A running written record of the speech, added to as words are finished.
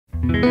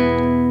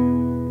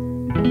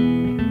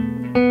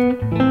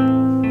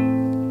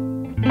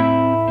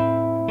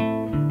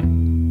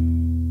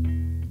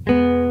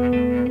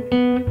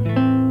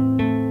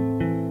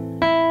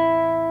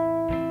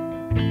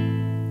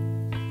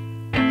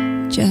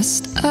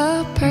Just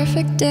a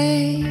perfect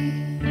day.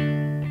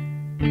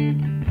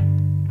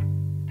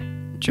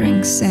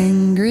 Drink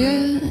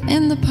sangria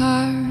in the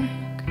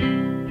park,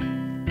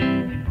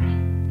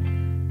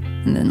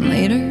 and then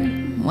later,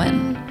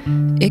 when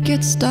it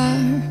gets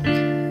dark,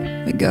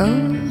 we go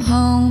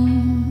home.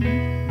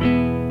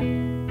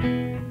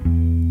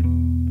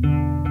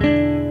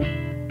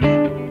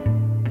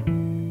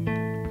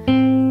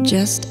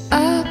 Just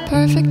a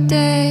perfect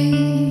day.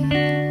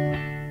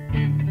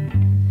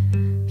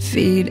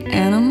 Feed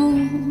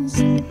animals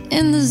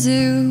in the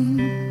zoo.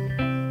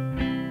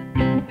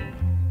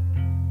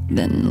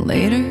 Then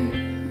later,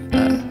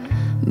 a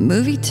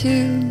movie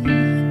too,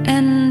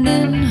 and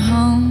then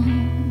home.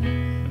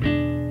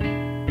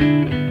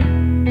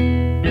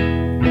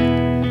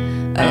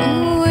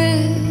 Oh,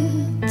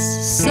 it's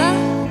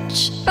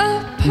such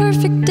a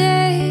perfect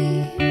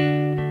day.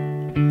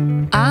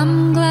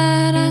 I'm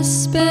glad I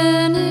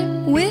spent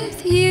it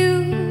with you.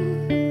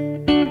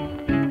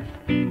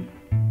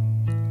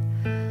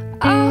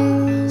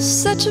 Oh,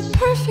 such a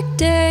perfect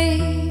day.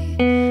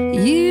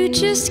 You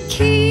just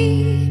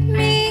keep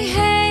me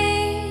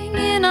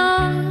hanging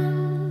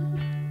on.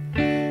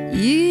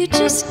 You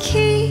just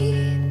keep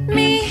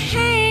me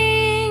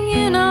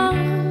hanging on.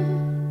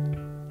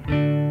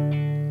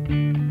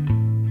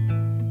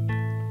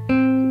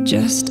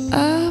 Just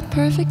a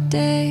perfect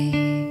day.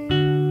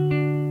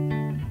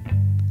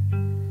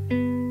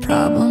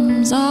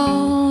 Problems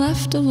all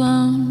left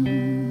alone.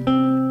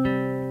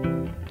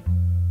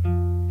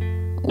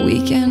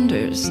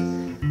 Weekenders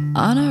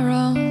on our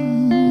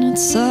own,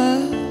 it's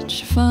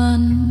such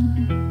fun.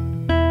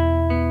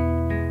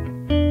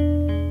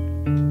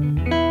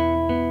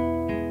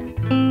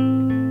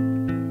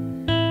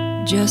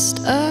 Just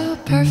a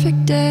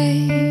perfect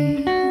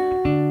day.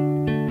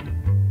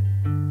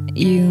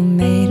 You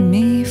made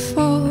me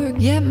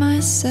forget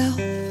myself.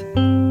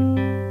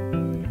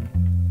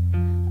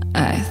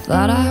 I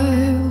thought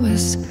I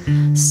was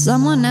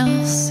someone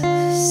else,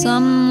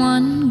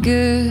 someone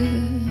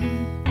good.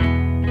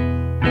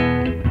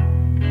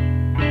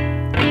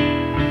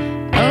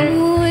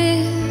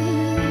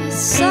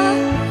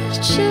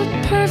 Such a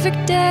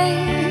perfect day.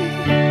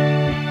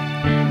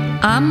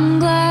 I'm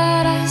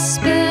glad I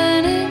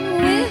spent it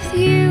with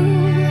you.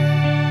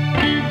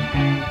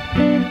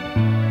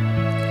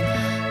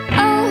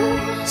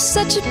 Oh,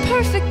 such a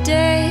perfect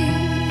day.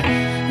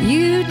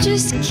 You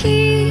just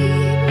keep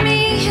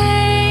me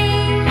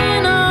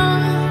hanging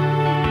on.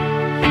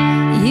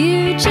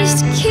 You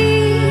just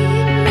keep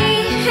me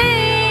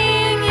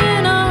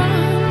hanging on.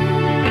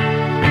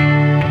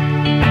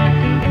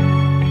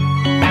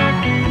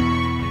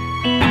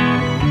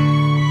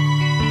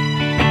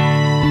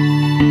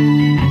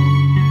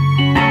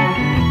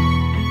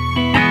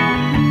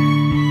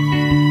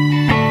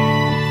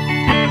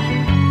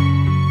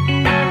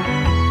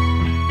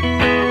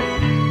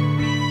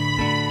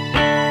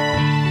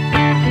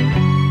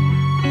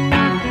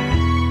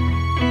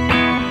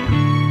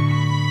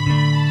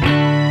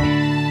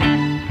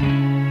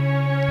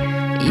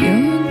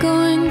 You're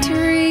going to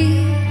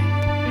reap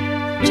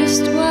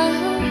just what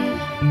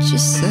you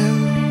sow.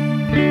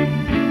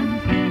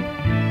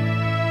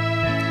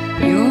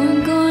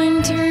 You're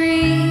going to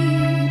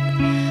reap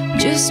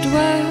just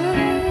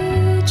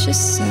what you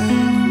sow.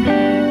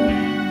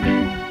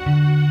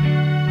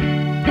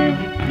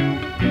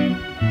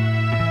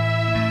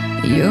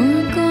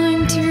 You're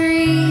going to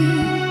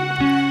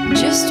reap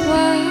just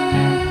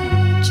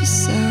what you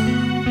sow.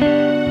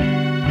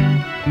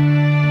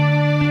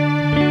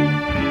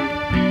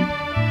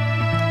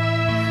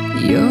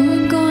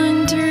 You're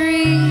going to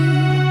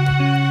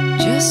reap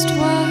just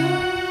what